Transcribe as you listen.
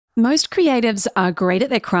Most creatives are great at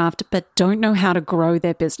their craft, but don't know how to grow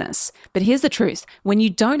their business. But here's the truth. When you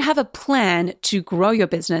don't have a plan to grow your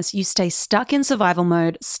business, you stay stuck in survival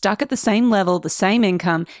mode, stuck at the same level, the same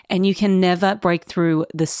income, and you can never break through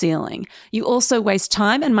the ceiling. You also waste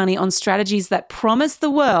time and money on strategies that promise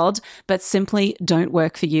the world, but simply don't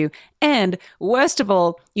work for you. And worst of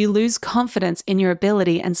all, you lose confidence in your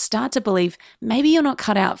ability and start to believe maybe you're not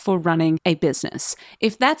cut out for running a business.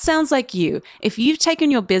 If that sounds like you, if you've taken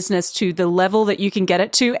your business to the level that you can get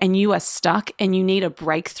it to and you are stuck and you need a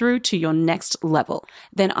breakthrough to your next level,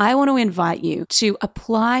 then I want to invite you to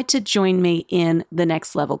apply to join me in the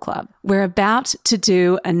Next Level Club. We're about to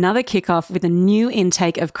do another kickoff with a new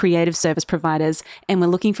intake of creative service providers, and we're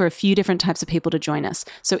looking for a few different types of people to join us.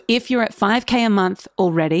 So if you're at $5K a month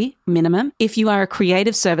already, minimum. If you are a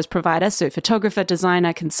creative service provider, so photographer,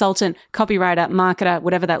 designer, consultant, copywriter, marketer,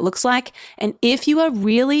 whatever that looks like, and if you are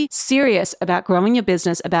really serious about growing your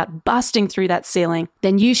business, about busting through that ceiling,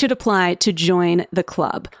 then you should apply to join the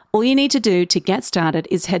club. All you need to do to get started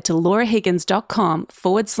is head to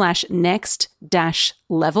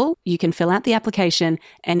laurahiggins.com/next-level. You can fill out the application,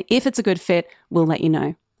 and if it's a good fit, we'll let you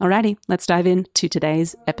know. Alrighty, let's dive into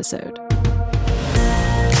today's episode.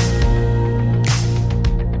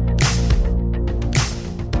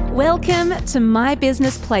 Welcome to My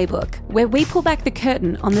Business Playbook, where we pull back the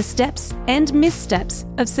curtain on the steps and missteps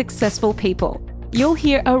of successful people. You'll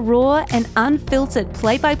hear a raw and unfiltered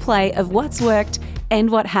play-by-play of what's worked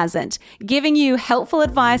and what hasn't, giving you helpful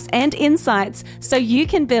advice and insights so you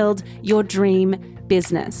can build your dream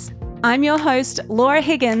business. I'm your host, Laura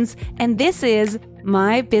Higgins, and this is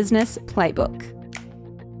My Business Playbook.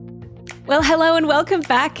 Well, hello and welcome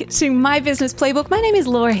back to My Business Playbook. My name is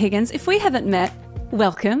Laura Higgins. If we haven't met,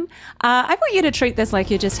 welcome. I want you to treat this like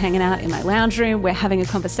you're just hanging out in my lounge room. We're having a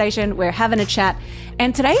conversation. We're having a chat.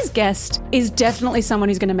 And today's guest is definitely someone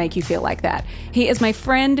who's going to make you feel like that. He is my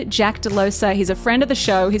friend, Jack Delosa. He's a friend of the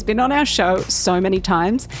show. He's been on our show so many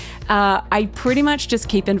times. I pretty much just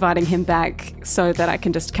keep inviting him back so that I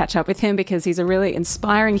can just catch up with him because he's a really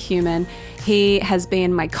inspiring human. He has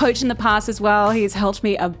been my coach in the past as well. He's helped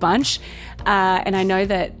me a bunch. And I know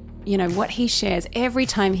that what he shares every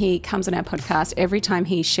time he comes on our podcast, every time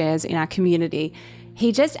he shares in our community,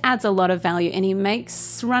 he just adds a lot of value and he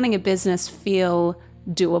makes running a business feel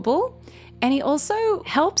doable. And he also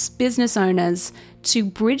helps business owners to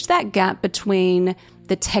bridge that gap between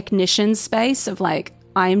the technician space of like,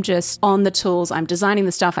 I'm just on the tools, I'm designing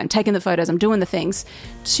the stuff, I'm taking the photos, I'm doing the things,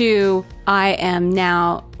 to I am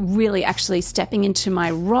now really actually stepping into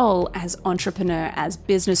my role as entrepreneur, as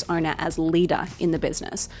business owner, as leader in the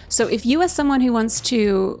business. So if you are someone who wants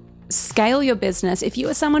to scale your business, if you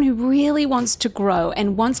are someone who really wants to grow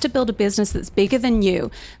and wants to build a business that's bigger than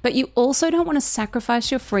you, but you also don't want to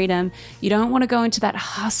sacrifice your freedom, you don't want to go into that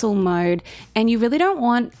hustle mode, and you really don't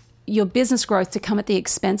want your business growth to come at the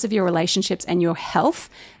expense of your relationships and your health,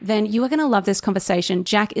 then you are going to love this conversation.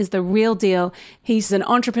 Jack is the real deal. He's an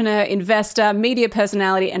entrepreneur, investor, media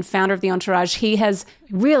personality, and founder of The Entourage. He has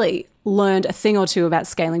really learned a thing or two about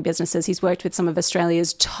scaling businesses. He's worked with some of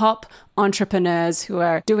Australia's top entrepreneurs who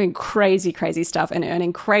are doing crazy, crazy stuff and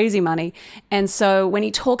earning crazy money. And so when he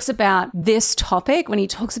talks about this topic, when he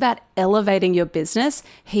talks about elevating your business,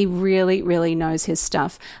 he really, really knows his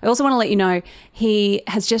stuff. I also want to let you know he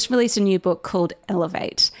has just released a new book called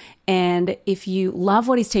Elevate. And if you love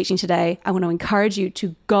what he's teaching today, I want to encourage you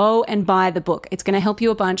to go and buy the book. It's going to help you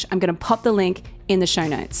a bunch. I'm going to pop the link in the show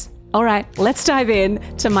notes. All right, let's dive in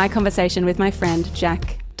to my conversation with my friend,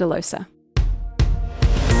 Jack Delosa.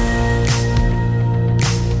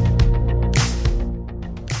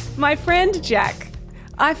 My friend, Jack,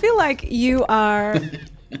 I feel like you are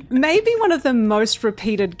maybe one of the most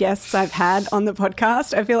repeated guests I've had on the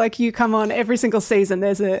podcast. I feel like you come on every single season.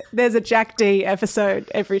 There's a Jack D episode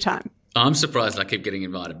every time. I'm surprised I keep getting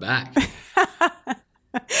invited back.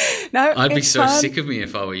 No, I'd be so fun. sick of me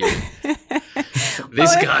if I were you.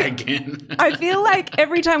 This guy again. I feel like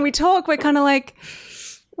every time we talk, we're kind of like,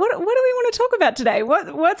 what do we want to talk about today?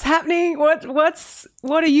 What's happening? What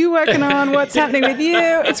are you working on? What's happening with you?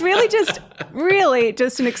 It's really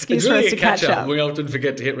just an excuse for us to catch up. We often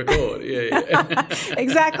forget to hit record. Yeah.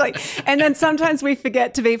 Exactly. And then sometimes we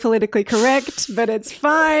forget to be politically correct, but it's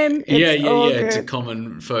fine. It's all good. It's a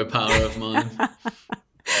common faux pas of mine.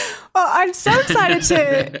 Well, I'm so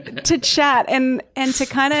excited to chat and to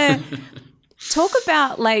kind of talk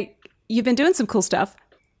about, like, you've been doing some cool stuff,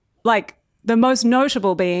 like the most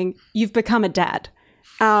notable being you've become a dad.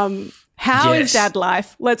 How is dad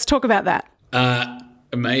life? Let's talk about that.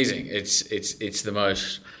 Amazing. It's the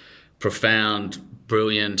most profound,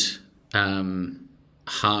 brilliant,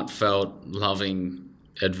 heartfelt, loving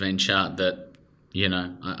adventure that,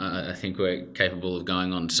 I think we're capable of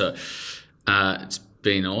going on. So it's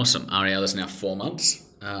been awesome. Ariella's now 4 months.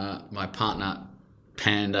 My partner,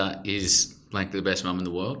 Panda, is like the best mum in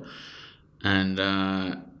the world. And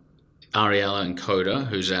Ariella and Coda,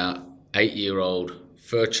 who's our 8-year-old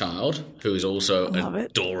fur child, who is also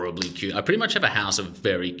adorably cute. I pretty much have a house of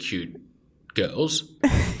very cute girls.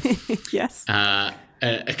 Yes.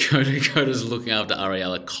 Coda's looking after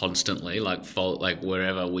Ariella constantly, like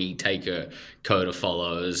wherever we take her, Coda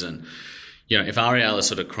follows. And, if Ariella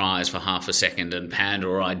sort of cries for half a second and Panda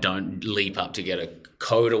or I don't leap up to get her,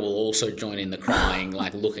 Coda will also join in the crying,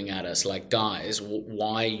 like looking at us like, guys,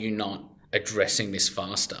 why are you not addressing this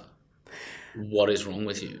faster? What is wrong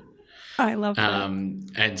with you? I love that.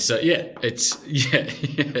 And so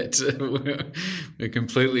we're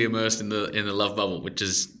completely immersed in the love bubble, which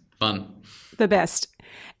is fun. The best.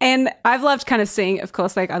 And I've loved kind of seeing, of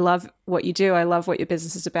course, like I love what you do. I love what your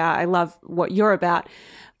business is about. I love what you're about.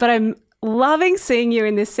 But I'm loving seeing you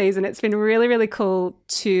in this season. It's been really, really cool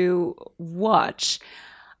to watch.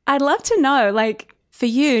 I'd love to know, like, for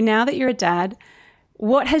you, now that you're a dad,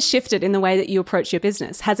 what has shifted in the way that you approach your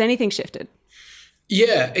business? Has anything shifted?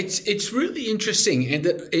 Yeah, it's really interesting in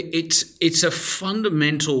that it's a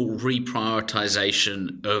fundamental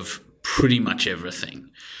reprioritization of pretty much everything.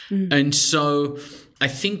 Mm. And so I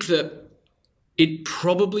think that it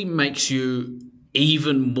probably makes you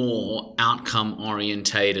even more outcome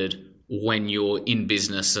orientated when you're in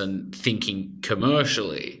business and thinking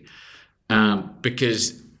commercially,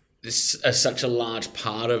 because such a large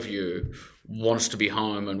part of you wants to be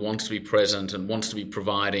home and wants to be present and wants to be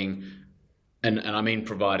providing. And I mean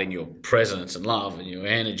providing your presence and love and your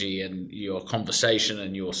energy and your conversation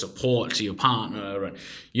and your support to your partner, and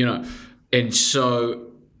and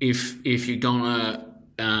so if you're gonna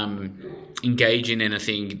engage in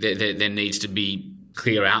anything, there needs to be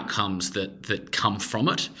clear outcomes that come from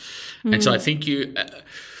it. Mm. And so I think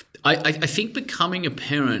I think becoming a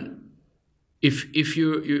parent, if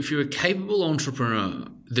you're a capable entrepreneur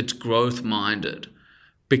that's growth minded,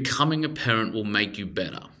 becoming a parent will make you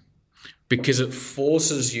better. Because it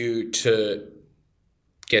forces you to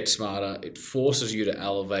get smarter, it forces you to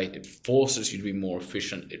elevate, it forces you to be more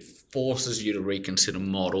efficient, it forces you to reconsider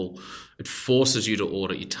model, it forces you to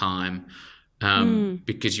audit your time,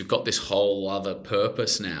 because you've got this whole other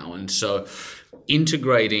purpose now. And so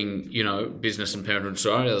integrating, business and parenthood,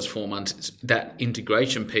 sorry, those 4 months, that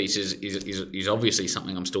integration piece is obviously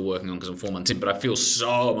something I'm still working on because I'm 4 months in, but I feel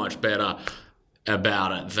so much better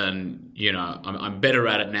about it than, I'm better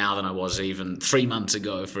at it now than I was even 3 months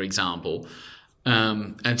ago, for example.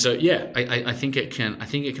 And so, I think it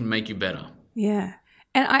can make you better. Yeah.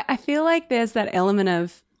 And I feel like there's that element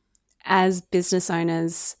of, as business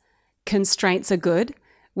owners, constraints are good.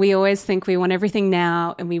 We always think we want everything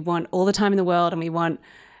now and we want all the time in the world and we want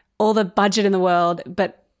all the budget in the world.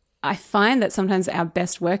 But I find that sometimes our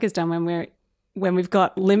best work is done when we've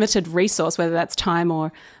got limited resource, whether that's time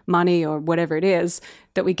or money or whatever it is,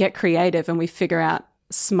 that we get creative and we figure out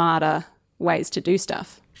smarter ways to do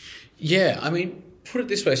stuff. Yeah, I mean, put it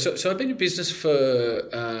this way. So I've been in business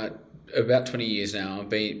for about 20 years now. I've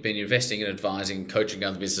been investing and advising, coaching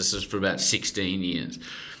other businesses for about 16 years.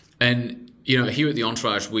 And, here at the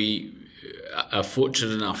Entourage, we are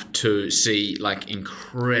fortunate enough to see like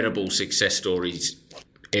incredible success stories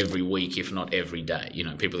every week, if not every day.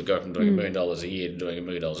 People that go from doing $1 million a year to doing $1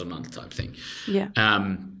 million a month type thing. Yeah.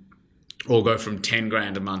 Or go from 10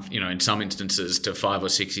 grand a month, in some instances, to 5 or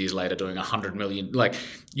 6 years later doing 100 million, like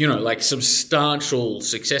substantial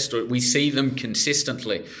success story. We see them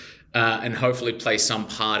consistently, and hopefully play some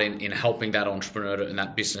part in helping that entrepreneur and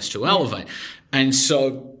that business to elevate. And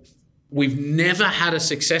so we've never had a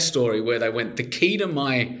success story where they went, the key to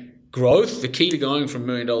my growth, the key to going from $1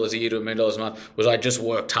 million a year to $1 million a month was I just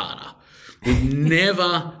worked harder. We've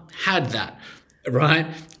never had that, right?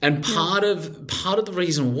 And part of the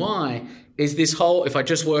reason why is this whole, if I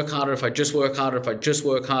just work harder, if I just work harder, if I just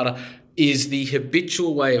work harder, is the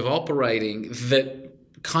habitual way of operating that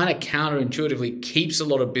kind of counterintuitively keeps a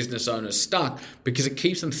lot of business owners stuck because it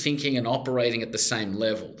keeps them thinking and operating at the same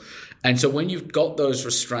level. And so when you've got those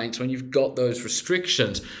restraints, when you've got those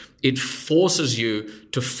restrictions, it forces you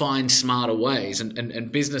to find smarter ways.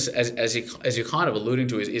 And business, as you're kind of alluding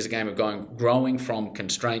to, is a game of growing from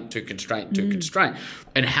constraint to constraint to constraint.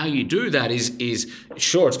 And how you do that is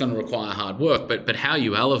sure, it's going to require hard work, but how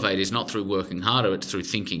you elevate is not through working harder, it's through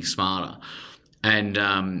thinking smarter.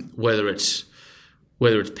 And whether it's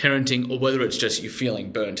parenting, or whether it's just you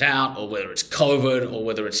feeling burnt out, or whether it's COVID, or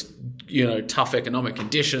whether it's tough economic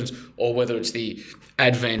conditions, or whether it's the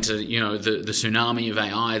advent of the tsunami of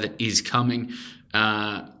AI that is coming,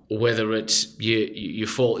 whether it's you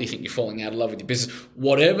think you're falling out of love with your business,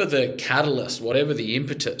 whatever the catalyst, whatever the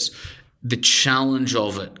impetus, the challenge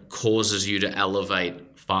of it causes you to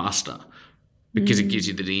elevate faster because it gives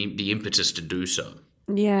you the impetus to do so.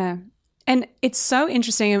 Yeah. And it's so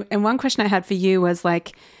interesting. And one question I had for you was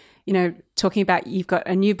like, talking about you've got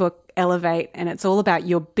a new book, Elevate, and it's all about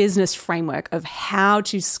your business framework of how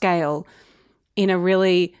to scale in a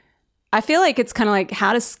really, I feel like it's kind of like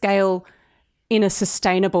how to scale in a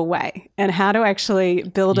sustainable way and how to actually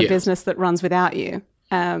build a business that runs without you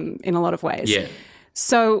in a lot of ways. Yeah.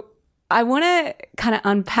 So I want to kind of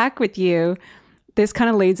unpack with you. This kind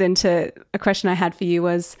of leads into a question I had for you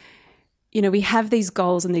was, we have these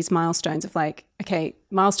goals and these milestones of like, okay,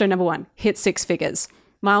 milestone number 1, hit 6 figures.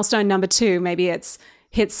 Milestone number 2, maybe it's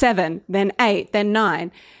hit 7, then 8, then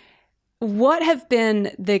 9. What have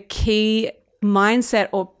been the key mindset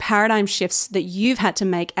or paradigm shifts that you've had to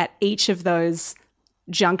make at each of those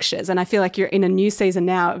junctures? And I feel like you're in a new season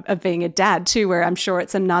now of being a dad too, where I'm sure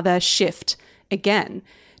it's another shift again.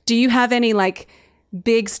 Do you have any like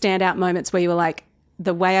big standout moments where you were like,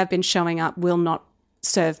 the way I've been showing up will not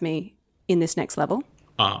serve me in this next level?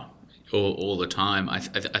 All the time. I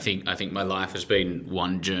think my life has been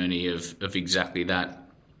one journey of exactly that,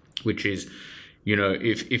 which is,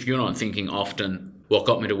 if you're not thinking often, what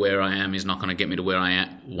got me to where I am is not going to get me to where I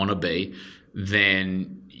want to be,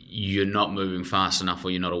 then you're not moving fast enough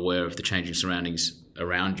or you're not aware of the changing surroundings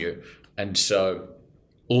around you. And so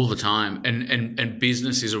all the time, and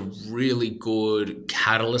business is a really good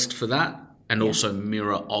catalyst for that and also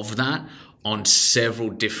mirror of that on several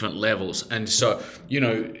different levels. And so,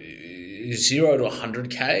 0 to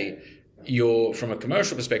 100K, you're, from a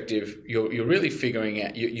commercial perspective, you're really figuring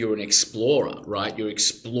out, you're an explorer, right? You're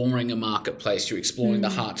exploring a marketplace. You're exploring the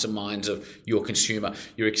hearts and minds of your consumer.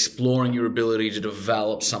 You're exploring your ability to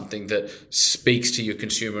develop something that speaks to your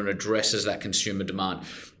consumer and addresses that consumer demand.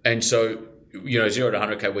 And so, 0 to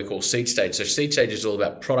 100K we call seed stage. So seed stage is all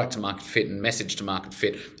about product to market fit and message to market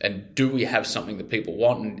fit. And do we have something that people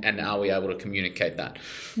want, and are we able to communicate that?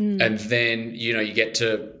 And then, you get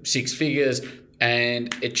to 6 figures,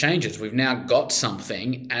 and it changes. We've now got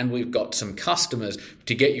something and we've got some customers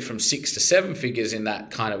to get you from 6 to 7 figures in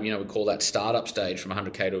that kind of, we call that startup stage from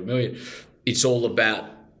 100K to $1 million. It's all about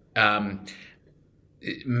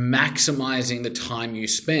maximizing the time you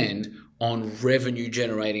spend on revenue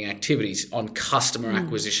generating activities, on customer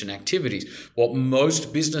acquisition activities. What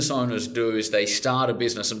most business owners do is they start a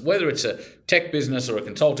business, and whether it's a tech business or a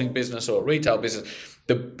consulting business or a retail business,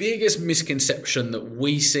 the biggest misconception that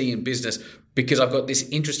we see in business, because I've got this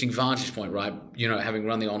interesting vantage point, right? Having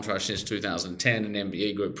run the Entourage since 2010 and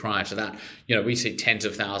MBE Group prior to that, we see tens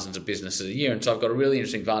of thousands of businesses a year. And so I've got a really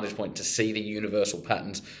interesting vantage point to see the universal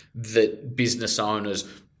patterns that business owners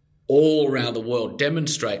all around the world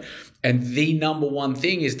demonstrate. And the number one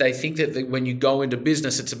thing is they think that when you go into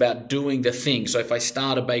business, it's about doing the thing. So if I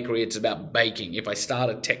start a bakery, it's about baking. If I start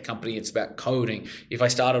a tech company, it's about coding. If I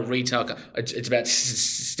start a retail company, it's about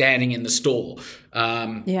standing in the store.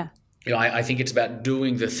 I think it's about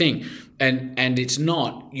doing the thing. And it's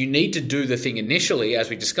not. You need to do the thing initially, as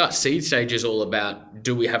we discussed. Seed stage is all about,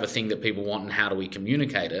 do we have a thing that people want and how do we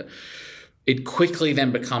communicate it? It quickly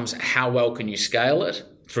then becomes, how well can you scale it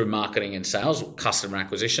through marketing and sales, customer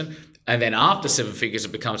acquisition? And then after 7 figures,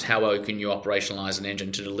 it becomes, how well can you operationalize an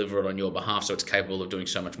engine to deliver it on your behalf so it's capable of doing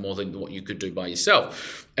so much more than what you could do by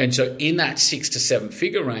yourself. And so in that 6 to 7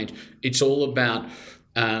 figure range, it's all about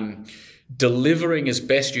delivering as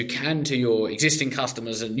best you can to your existing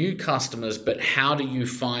customers and new customers, but how do you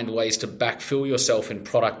find ways to backfill yourself in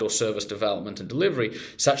product or service development and delivery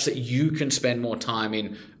such that you can spend more time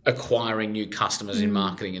in acquiring new customers in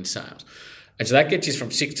marketing and sales? And so that gets you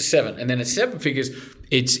from 6 to 7. And then at 7 figures,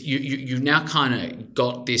 it's you've now kind of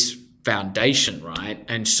got this foundation, right?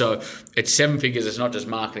 And so at 7 figures, it's not just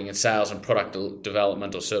marketing and sales and product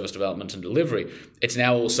development or service development and delivery. It's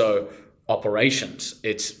now also operations,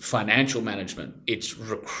 it's financial management, it's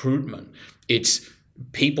recruitment, it's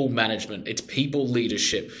people management, it's people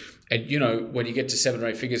leadership. And, when you get to 7 or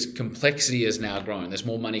 8 figures, complexity is now growing. There's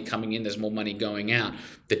more money coming in, there's more money going out.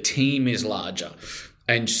 The team is larger.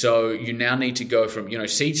 And so you now need to go from,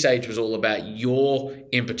 seed stage was all about your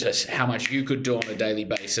impetus, how much you could do on a daily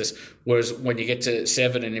basis. Whereas when you get to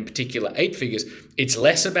 7 and in particular 8 figures, it's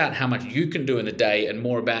less about how much you can do in a day and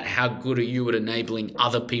more about how good are you at enabling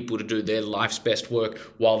other people to do their life's best work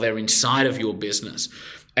while they're inside of your business.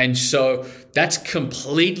 And so that's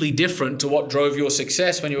completely different to what drove your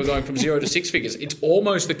success when you were going from 0 to 6 figures. It's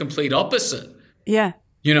almost the complete opposite. Yeah.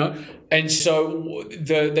 And so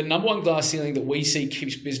the number one glass ceiling that we see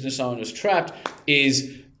keeps business owners trapped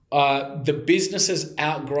is the business has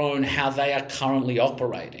outgrown how they are currently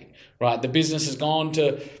operating, right? The business has gone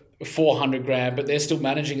to 400 grand, but they're still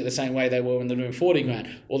managing it the same way they were when they're doing 40 grand.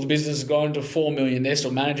 Or the business has gone to 4 million, they're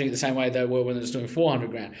still managing it the same way they were when they're doing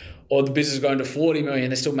 400 grand. Or the business is going to 40 million,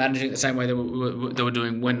 they're still managing it the same way they were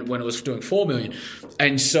doing when it was doing 4 million.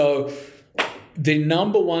 And so the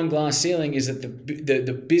number one glass ceiling is that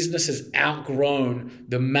the business has outgrown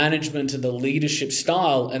the management and the leadership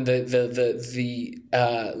style and the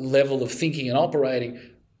level of thinking and operating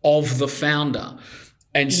of the founder.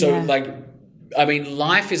 And so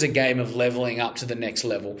life is a game of leveling up to the next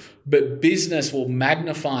level, but business will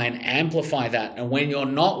magnify and amplify that. And when you're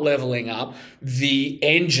not leveling up, the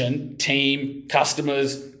engine, team,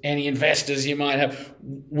 customers, any investors you might have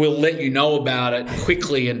will let you know about it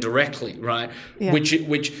quickly and directly, right? Yeah. Which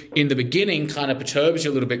in the beginning kind of perturbs you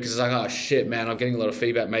a little bit because it's like, oh shit, man, I'm getting a lot of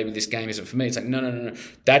feedback. Maybe this game isn't for me. It's like, no.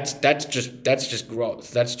 That's just growth.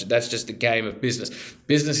 That's just the game of business.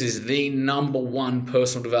 Business is the number one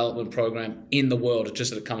personal development program in the world. It's just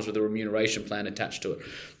that it comes with a remuneration plan attached to it.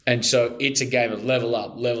 And so it's a game of level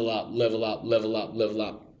up, level up, level up, level up, level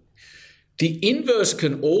up. The inverse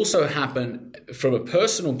can also happen from a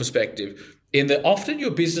personal perspective in that often your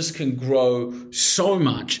business can grow so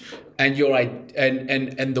much and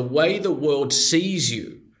and the way the world sees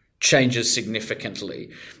you changes significantly,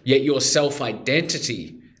 yet your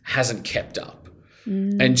self-identity hasn't kept up.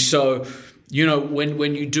 And so,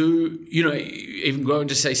 when you do, even growing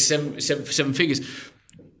to say seven figures,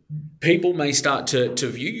 people may start to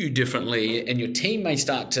view you differently, and your team may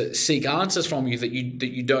start to seek answers from you that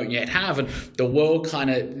you don't yet have, and the world kind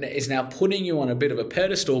of is now putting you on a bit of a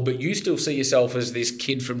pedestal, but you still see yourself as this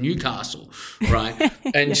kid from Newcastle, right?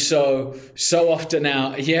 And so often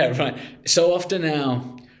now,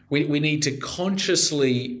 we need to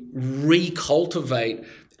consciously recultivate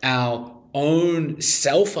our own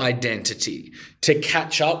self-identity to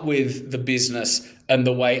catch up with the business and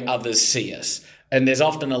the way others see us. And there's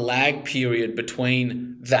often a lag period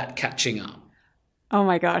between that catching up. Oh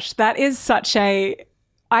my gosh, that is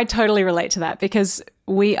I totally relate to that because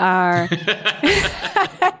we are,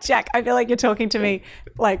 Jack, I feel like you're talking to me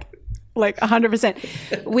like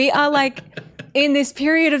 100%. We are like in this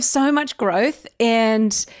period of so much growth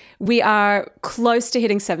and we are close to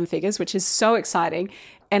hitting 7 figures, which is so exciting.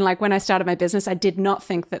 And like when I started my business, I did not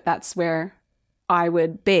think that that's where I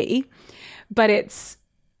would be, but it's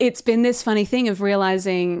been this funny thing of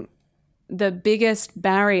realizing the biggest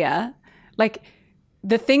barrier, like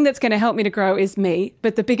the thing that's going to help me to grow is me,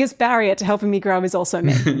 but the biggest barrier to helping me grow is also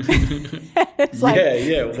me. It's like,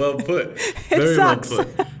 well put. Very well put.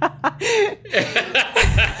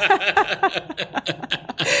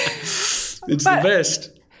 It's the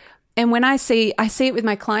best. And when I see it with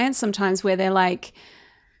my clients sometimes where they're like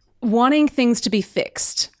wanting things to be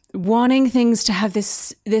fixed, wanting things to have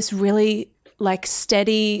this really like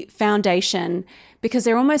steady foundation because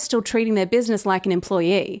they're almost still treating their business like an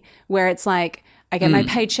employee where it's like, I get my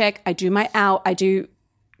paycheck, I do I do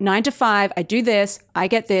 9 to 5, I do this, I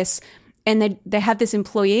get this. And they have this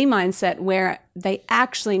employee mindset where they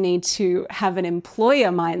actually need to have an employer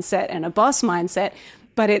mindset and a boss mindset,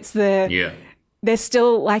 but it's they're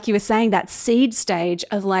still, like you were saying, that seed stage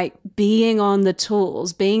of like being on the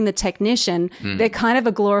tools, being the technician. They're kind of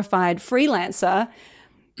a glorified freelancer,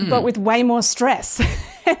 but with way more stress.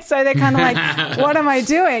 So they're kind of like, what am I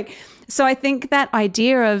doing? So I think that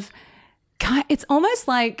idea of, it's almost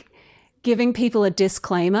like giving people a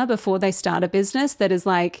disclaimer before they start a business that is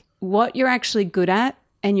like, what you're actually good at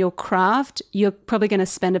and your craft, you're probably going to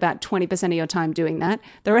spend about 20% of your time doing that.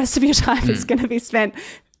 The rest of your time is going to be spent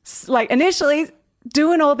like initially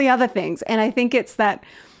doing all the other things. And I think it's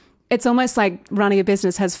almost like running a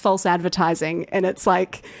business has false advertising and it's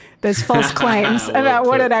like there's false claims about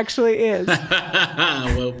what it actually is.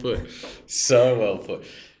 Well put. So well put.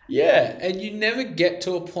 Yeah, and you never get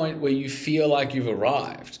to a point where you feel like you've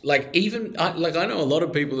arrived. Like I know a lot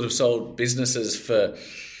of people that have sold businesses for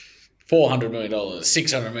 $400 million,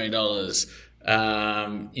 $600 million.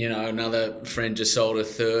 Another friend just sold a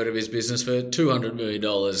third of his business for $200 million.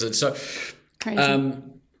 And so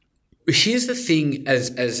here's the thing as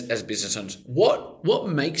business owners. What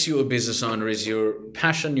makes you a business owner is your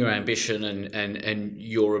passion, your ambition, and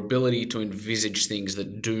your ability to envisage things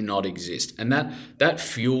that do not exist. And that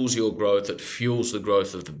fuels your growth, it fuels the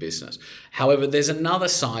growth of the business. However, there's another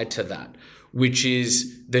side to that, which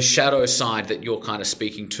is the shadow side that you're kind of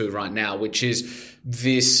speaking to right now, which is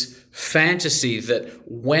this fantasy that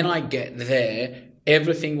when I get there,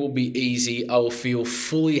 everything will be easy. I will feel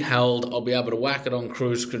fully held. I'll be able to whack it on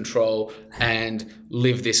cruise control and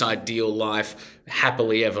live this ideal life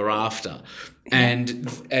happily ever after.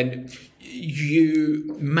 And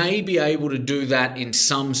you may be able to do that in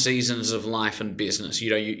some seasons of life and business.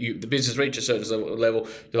 The business reaches a certain level.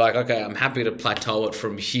 You're like, okay, I'm happy to plateau it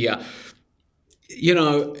from here.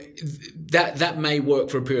 That may work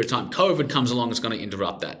for a period of time. COVID comes along, it's going to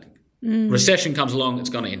interrupt that. Recession comes along, it's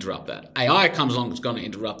going to interrupt that. AI comes along, it's going to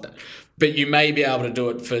interrupt that. But you may be able to do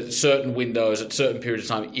it for certain windows at certain periods of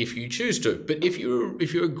time if you choose to. But if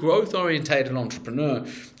you're a growth-orientated entrepreneur,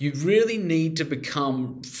 you really need to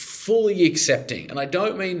become fully accepting. And I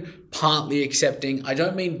don't mean partly accepting. I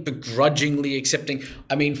don't mean begrudgingly accepting.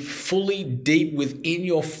 I mean fully deep within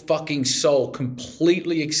your fucking soul,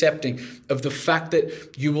 completely accepting of the fact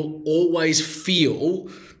that you will always feel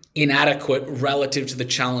inadequate relative to the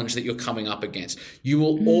challenge that you're coming up against. You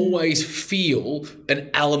will always feel an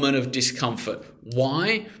element of discomfort.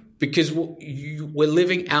 Why? Because we're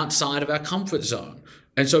living outside of our comfort zone.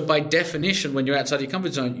 And so by definition, when you're outside your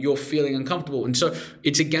comfort zone, you're feeling uncomfortable. And so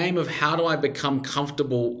it's a game of how do I become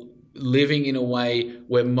comfortable living in a way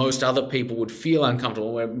where most other people would feel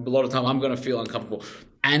uncomfortable, where a lot of the time I'm going to feel uncomfortable,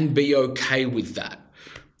 and be okay with that.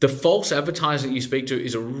 The false advertising you speak to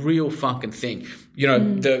is a real fucking thing.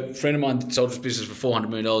 The friend of mine that sold his business for $400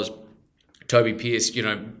 million, Toby Pierce,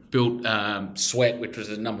 built Sweat, which was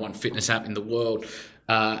the number one fitness app in the world,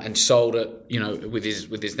 and sold it, with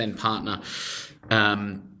his then partner.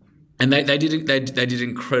 And they did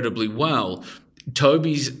incredibly well.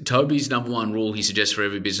 Toby's number one rule he suggests for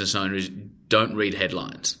every business owner is don't read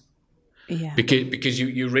headlines. Yeah. Because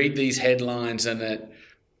you read these headlines and it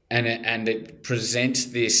presents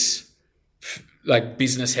this like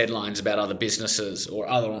business headlines about other businesses or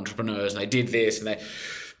other entrepreneurs, and they did this, and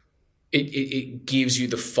it gives you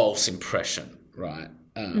the false impression, right?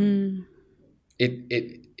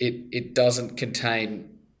 It doesn't contain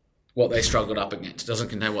what they struggled up against. It doesn't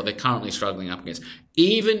contain what they're currently struggling up against.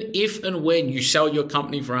 Even if and when you sell your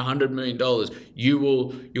company for $100 million,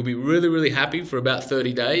 you'll be really, really happy for about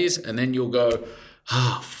 30 days, and then you'll go,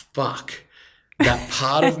 fuck. That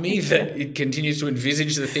part of me that it continues to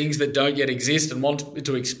envisage the things that don't yet exist and wants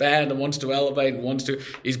to expand and wants to elevate and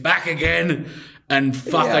is back again. And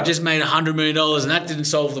fuck, I just made $100 million and that didn't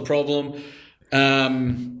solve the problem.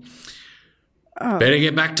 Better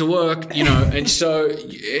get back to work, And so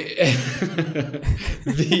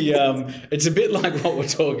it's a bit like what we're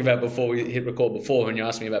talking about before we hit record before when you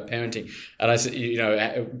asked me about parenting. And I said,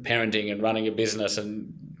 parenting and running a business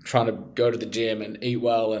and trying to go to the gym and eat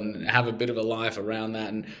well and have a bit of a life around that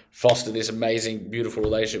and foster this amazing, beautiful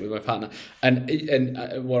relationship with my partner. And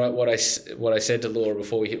what I said to Laura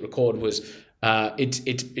before we hit record was,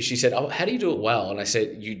 she said, "Oh, how do you do it well?" And I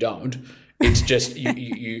said, "You don't. It's just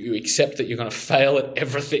you accept that you're going to fail at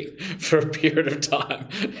everything for a period of time,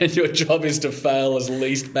 and your job is to fail as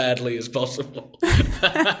least badly as possible."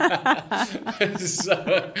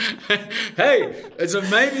 So, so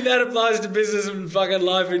maybe that applies to business and fucking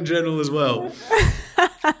life in general as well.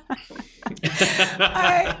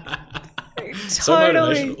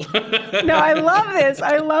 Totally. No, I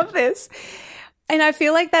love this. And I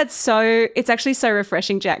feel like it's actually so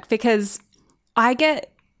refreshing, Jack, because a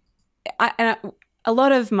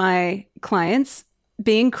lot of my clients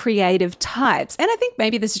being creative types, and I think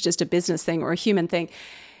maybe this is just a business thing or a human thing,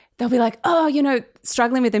 they'll be like,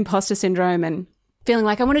 struggling with imposter syndrome and feeling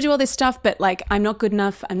like I want to do all this stuff, but like I'm not good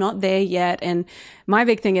enough. I'm not there yet. And my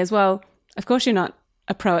big thing is, well, of course you're not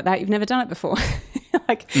a pro at that. You've never done it before.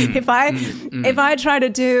 If I try to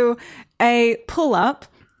do a pull up,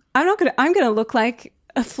 I'm going to look like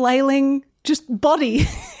a flailing just body.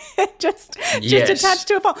 just attached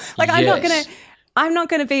to a pole. Like I'm not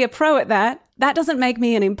gonna be a pro at that. That doesn't make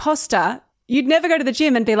me an imposter. You'd never go to the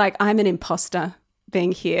gym and be like, I'm an imposter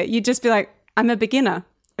being here. You'd just be like, I'm a beginner.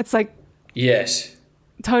 It's like, yes,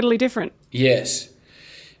 totally different. Yes,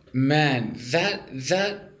 man,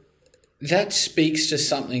 that speaks to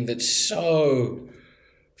something that's so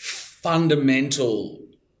fundamental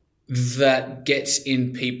that gets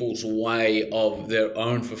in people's way of their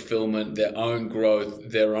own fulfillment, their own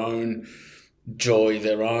growth, their own joy,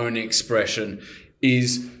 their own expression,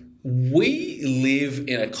 is we live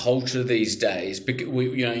in a culture these days, because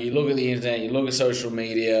you look at the internet, you look at social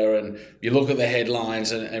media, and you look at the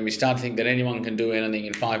headlines, and we start to think that anyone can do anything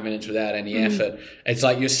in 5 minutes without any effort. It's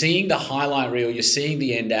like you're seeing the highlight reel, you're seeing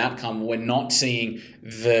the end outcome. We're not seeing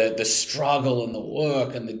the struggle and the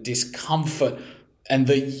work and the discomfort and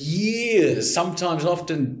the years, sometimes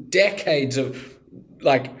often decades of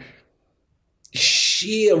like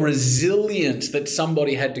sheer resilience that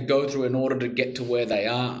somebody had to go through in order to get to where they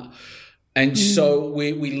are. And so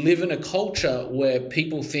we live in a culture where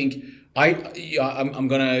people think, I'm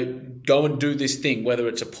going to go and do this thing, whether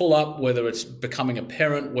it's a pull-up, whether it's becoming a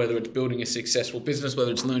parent, whether it's building a successful business,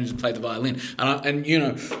 whether it's learning to play the violin. And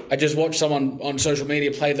I just watched someone on social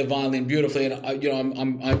media play the violin beautifully, and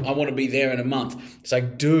I want to be there in a month. It's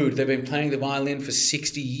like, dude, they've been playing the violin for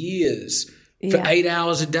 60 years, for 8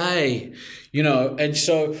 hours a day, and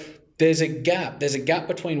so there's a gap. There's a gap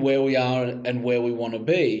between where we are and where we want to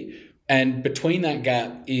be. And between that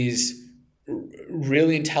gap is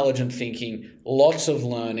really intelligent thinking, lots of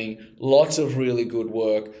learning, lots of really good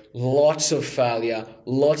work, lots of failure,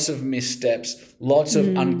 lots of missteps, lots of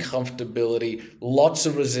uncomfortability, lots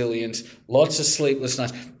of resilience, lots of sleepless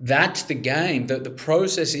nights. That's the game. The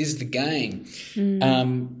process is the game.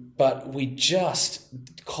 But we just,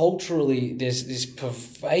 culturally, there's this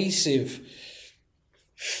pervasive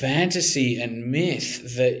fantasy and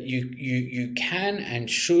myth that you can and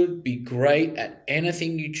should be great at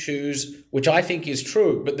anything you choose, which I think is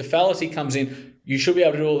true. But the fallacy comes in, you should be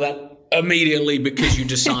able to do all that immediately because you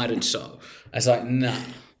decided so. I was like, nah,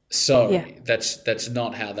 sorry, that's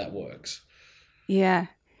not how that works. Yeah.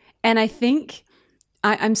 And I think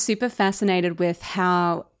I'm super fascinated with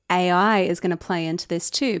how AI is going to play into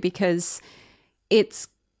this too, because it's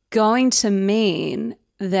going to mean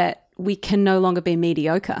that we can no longer be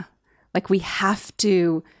mediocre. Like, we have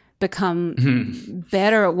to become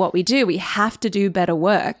better at what we do. We have to do better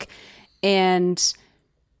work. And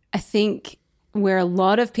I think where a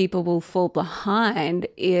lot of people will fall behind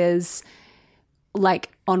is, like,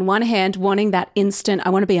 on one hand, wanting that instant, I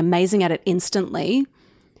want to be amazing at it instantly.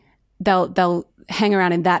 They'll hang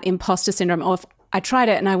around in that imposter syndrome. Oh, if I tried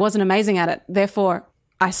it and I wasn't amazing at it, therefore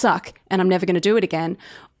I suck and I'm never going to do it again.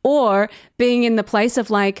 Or being in the place of,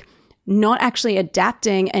 like, not actually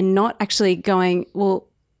adapting and not actually going, well,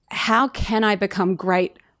 how can I become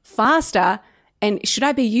great faster? And should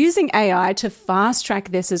I be using AI to fast track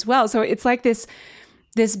this as well? So it's like this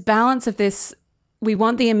balance of this, we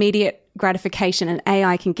want the immediate gratification and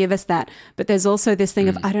AI can give us that. But there's also this thing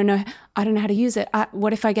of, I don't know how to use it.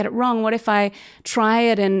 What if I get it wrong? What if I try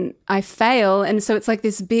it and I fail? And so it's like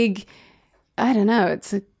this big, I don't know,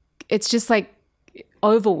 it's just like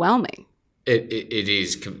overwhelming. It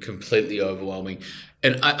is completely overwhelming.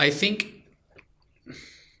 And I think,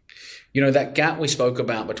 that gap we spoke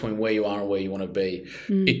about between where you are and where you want to be,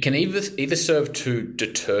 it can either serve to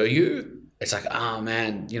deter you. It's like,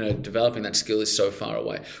 man, developing that skill is so far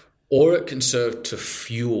away. Or it can serve to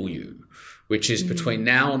fuel you, which is between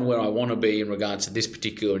now and where I want to be in regards to this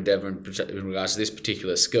particular endeavor, in regards to this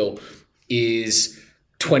particular skill, is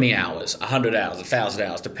 20 hours, 100 hours, 1,000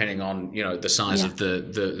 hours, depending on, the size of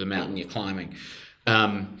the mountain you're climbing.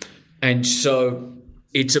 And so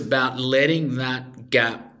it's about letting that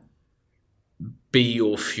gap be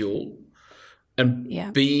your fuel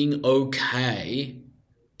and being okay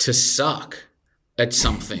to suck at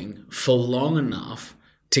something for long enough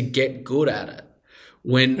to get good at it.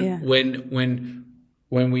 When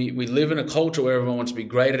we live in a culture where everyone wants to be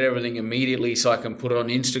great at everything immediately so I can put it on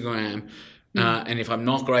Instagram, and if I'm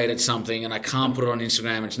not great at something and I can't put it on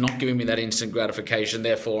Instagram, it's not giving me that instant gratification,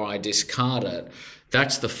 therefore I discard it.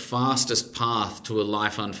 That's the fastest path to a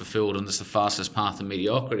life unfulfilled, and that's the fastest path to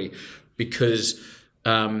mediocrity, because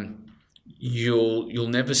you'll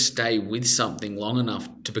never stay with something long enough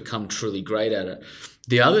to become truly great at it.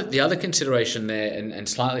 The other consideration there, and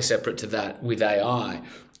slightly separate to that with AI,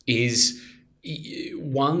 is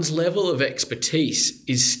one's level of expertise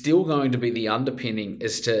is still going to be the underpinning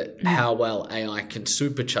as to how well AI can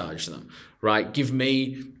supercharge them, right? Give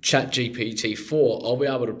me ChatGPT-4, I'll be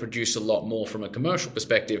able to produce a lot more from a commercial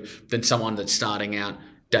perspective than someone that's starting out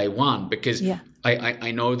day one, because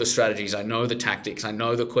I know the strategies, I know the tactics, I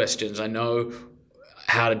know the questions, I know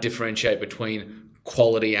how to differentiate between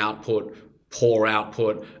quality output, poor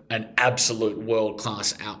output, and absolute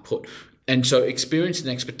world-class output. And so experience and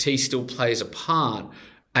expertise still plays a part.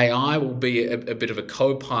 AI will be a bit of a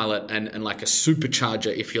co-pilot and like a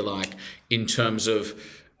supercharger, if you like, in terms of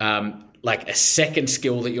like a second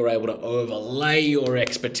skill that you're able to overlay your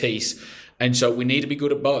expertise. And so we need to be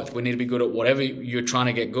good at both. We need to be good at whatever you're trying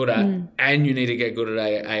to get good at, and you need to get good at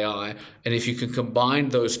AI. And if you can combine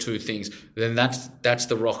those two things, then that's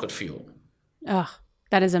the rocket fuel. Oh,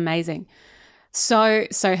 that is amazing. So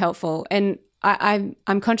helpful. And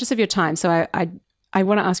I'm conscious of your time, so I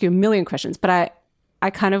want to ask you a million questions, but I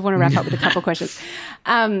kind of want to wrap up with a couple questions.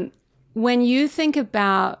 When you think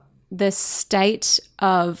about the state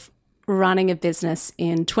of running a business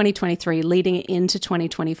in 2023 leading into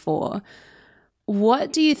 2024,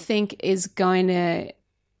 what do you think is going to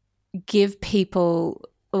give people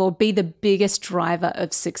or be the biggest driver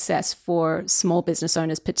of success for small business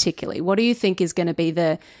owners particularly? What do you think is going to be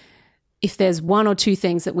the if there's one or two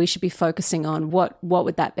things that we should be focusing on, what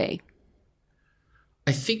would that be?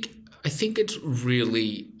 I think it's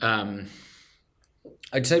really,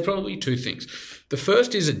 I'd say probably two things. The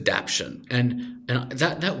first is adaptation, and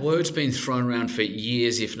that word's been thrown around for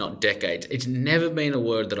years, if not decades. It's never been a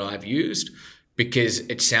word that I've used because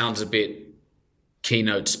it sounds a bit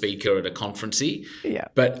keynote speaker at a conferencey. Yeah.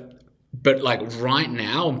 But like right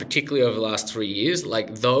now, and particularly over the last 3 years,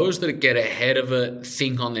 like those that get ahead of it,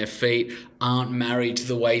 think on their feet, aren't married to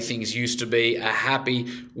the way things used to be, are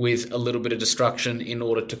happy with a little bit of destruction in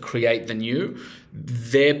order to create the new,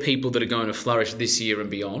 they're people that are going to flourish this year and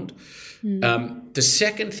beyond. The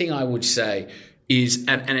second thing I would say is,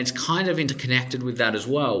 and it's kind of interconnected with that as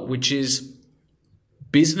well, which is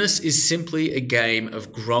business is simply a game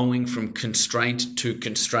of growing from constraint to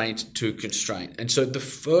constraint to constraint. And so the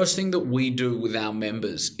first thing that we do with our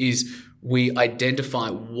members is we identify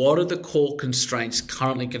what are the core constraints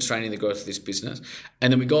currently constraining the growth of this business.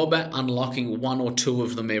 And then we go about unlocking one or two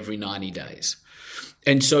of them every 90 days.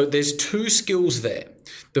 And so there's two skills there.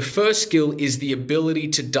 The first skill is the ability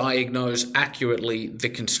to diagnose accurately the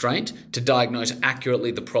constraint, to diagnose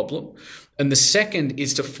accurately the problem. And the second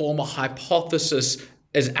is to form a hypothesis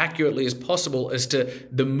as accurately as possible as to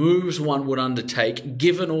the moves one would undertake,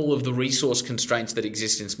 given all of the resource constraints that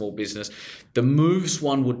exist in small business, the moves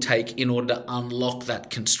one would take in order to unlock that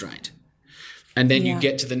constraint. And then you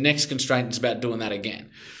get to the next constraint, it's about doing that again.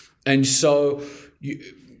 And so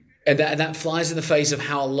that flies in the face of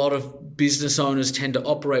how a lot of business owners tend to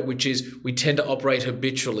operate, which is we tend to operate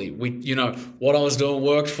habitually. What I was doing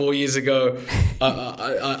worked 4 years ago.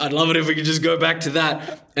 I'd love it if we could just go back to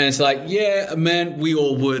that. And it's like, yeah, man, we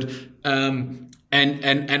all would. And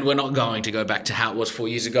we're not going to go back to how it was 4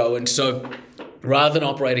 years ago. And so rather than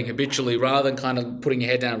operating habitually, rather than kind of putting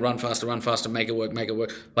your head down, run faster, make it work,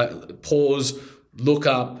 like pause, look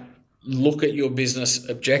up, look at your business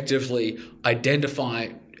objectively, identify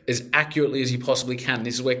as accurately as you possibly can.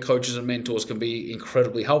 This is where coaches and mentors can be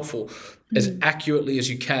incredibly helpful. As accurately as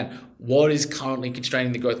you can, what is currently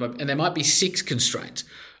constraining the growth? And there might be 6 constraints.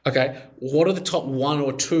 Okay, what are the top 1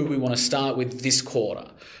 or 2 we want to start with this quarter?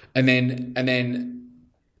 And then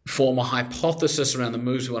form a hypothesis around the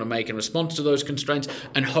moves we want to make in response to those constraints.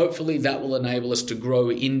 And hopefully that will enable us to grow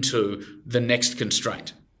into the next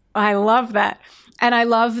constraint. I love that. And I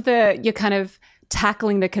love you're kind of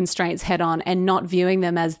tackling the constraints head on and not viewing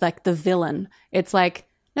them as like the villain. It's like,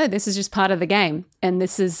 no, this is just part of the game. And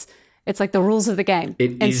it's like the rules of the game.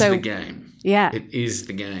 It is the game. Yeah. It is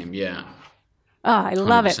the game. Yeah. Oh, I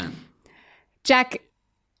love 100%. It. Jack,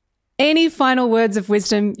 any final words of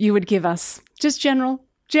wisdom you would give us? Just general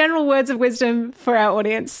words of wisdom for our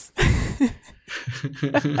audience.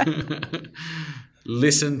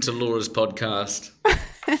 Listen to Laura's podcast.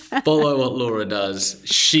 Follow what Laura does.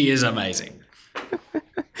 She is amazing.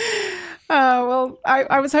 Oh, well,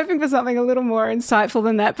 I was hoping for something a little more insightful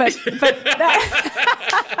than that, but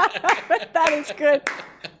that is good.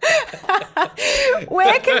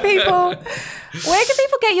 Where can people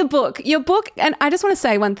get your book? Your book, and I just want to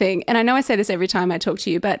say one thing, and I know I say this every time I talk to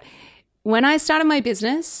you, but when I started my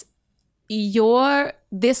business,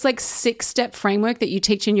 this like 6-step framework that you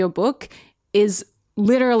teach in your book is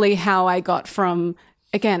literally how I got from,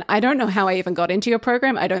 again, I don't know how I even got into your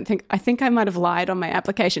program. I think I might have lied on my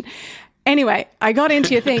application. Anyway, I got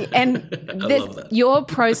into your thing, and your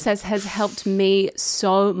process has helped me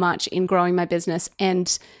so much in growing my business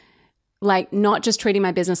and like not just treating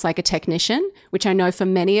my business like a technician, which I know for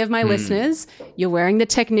many of my listeners, you're wearing the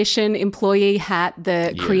technician employee hat,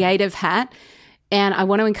 the creative hat. And I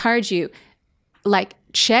want to encourage you, like,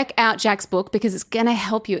 check out Jack's book because it's going to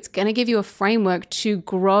help you. It's going to give you a framework to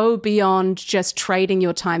grow beyond just trading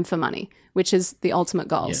your time for money, which is the ultimate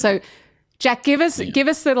goal. Yeah. So Jack, give us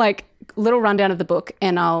the like little rundown of the book,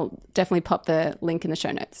 and I'll definitely pop the link in the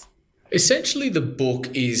show notes. Essentially, the book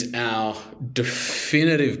is our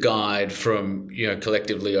definitive guide from,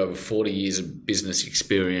 collectively over 40 years of business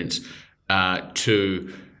experience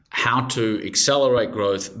to how to accelerate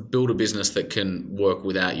growth, build a business that can work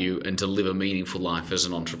without you, and to live a meaningful life as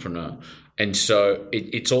an entrepreneur. And so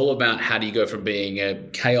it's all about how do you go from being a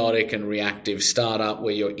chaotic and reactive startup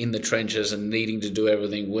where you're in the trenches and needing to do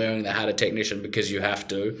everything, wearing the hat of technician because you have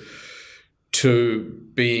to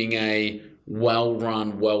being a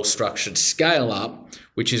well-run, well-structured scale-up,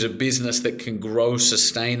 which is a business that can grow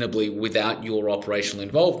sustainably without your operational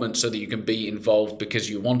involvement so that you can be involved because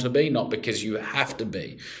you want to be, not because you have to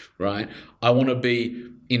be, right? I want to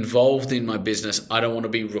be involved in my business. I don't want to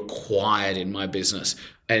be required in my business.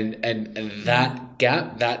 And that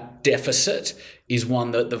gap, that deficit is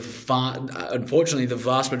one that unfortunately the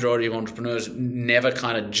vast majority of entrepreneurs never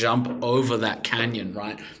kind of jump over that canyon,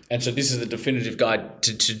 right? And so this is the definitive guide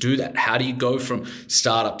to do that. How do you go from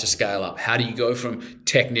startup to scale up? How do you go from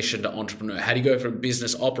technician to entrepreneur? How do you go from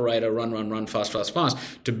business operator, run, fast,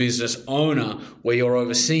 to business owner, where you're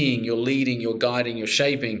overseeing, you're leading, you're guiding, you're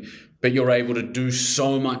shaping, but you're able to do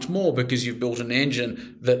so much more because you've built an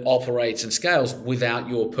engine that operates and scales without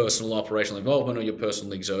your personal operational involvement or your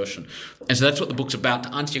personal exertion. And so that's what the book's about.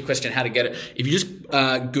 To answer your question, how to get it, if you just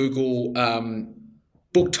Google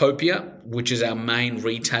Booktopia, which is our main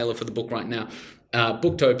retailer for the book right now,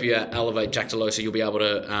 Booktopia, Elevate, Jack Delosa, you'll be able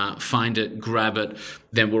to find it, grab it.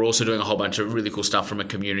 Then we're also doing a whole bunch of really cool stuff from a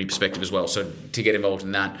community perspective as well. So to get involved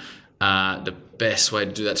in that, the best way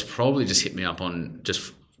to do that's probably just hit me up on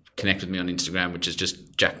connect with me on Instagram, which is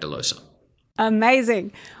just Jack Delosa.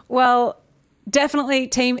 Amazing. Well, definitely,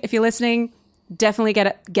 team, if you're listening, definitely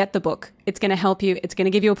get the book. It's going to help you. It's going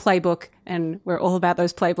to give you a playbook, and we're all about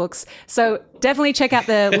those playbooks. So definitely check out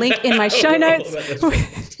the link in my show notes.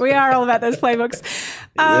 We are all about those playbooks.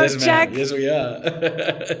 Yes, Jack, yes, we are.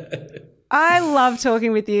 I love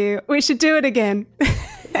talking with you. We should do it again.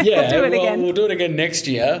 Yeah, we'll do it again next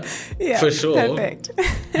year, for sure. Perfect.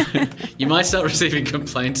 You might start receiving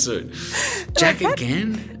complaints soon. Jack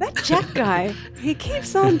again? That Jack guy, he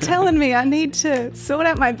keeps on telling me I need to sort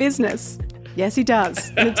out my business. Yes, he does,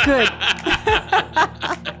 and it's good.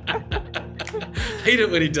 Hate it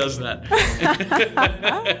when he does that.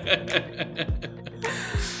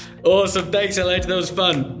 Awesome. Thanks, Elaine. That was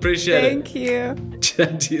fun. Appreciate it. Thank you.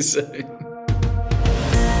 Chat to you soon.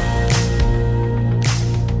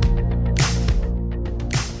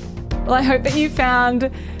 Well, I hope that you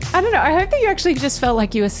found, I hope that you actually just felt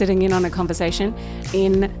like you were sitting in on a conversation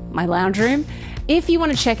in my lounge room. If you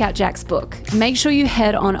want to check out Jack's book, make sure you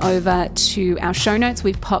head on over to our show notes.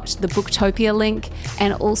 We've popped the Booktopia link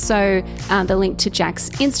and also the link to Jack's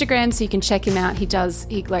Instagram so you can check him out. He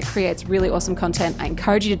creates really awesome content. I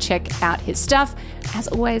encourage you to check out his stuff. As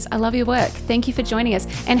always, I love your work. Thank you for joining us.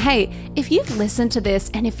 And hey, if you've listened to this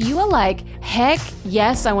and if you are like, heck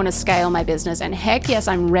yes, I want to scale my business and heck yes,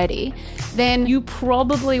 I'm ready, then you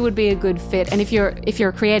probably would be a good fit. And if you're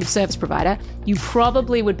a creative service provider, you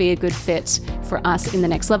probably would be a good fit for us in the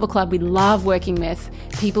Next Level Club. We love working with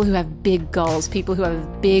people who have big goals, people who have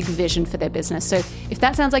a big vision for their business. So if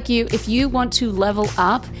that sounds like you, if you want to level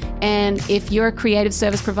up and if you're a creative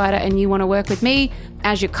service provider and you want to work with me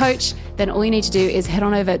as your coach, then all you need to do is head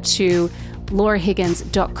on over to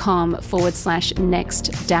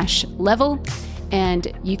laurahiggins.com/next-level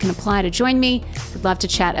and you can apply to join me. We'd love to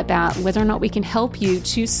chat about whether or not we can help you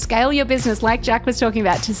to scale your business, like Jack was talking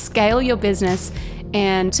about, to scale your business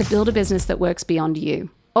and to build a business that works beyond you.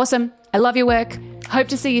 Awesome. I love your work. Hope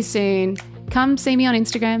to see you soon. Come see me on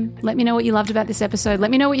Instagram. Let me know what you loved about this episode.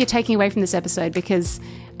 Let me know what you're taking away from this episode because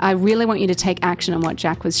I really want you to take action on what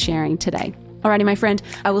Jack was sharing today. Alrighty, my friend,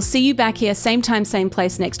 I will see you back here, same time, same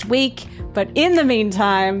place next week. But in the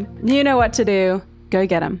meantime, you know what to do. Go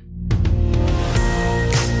get 'em.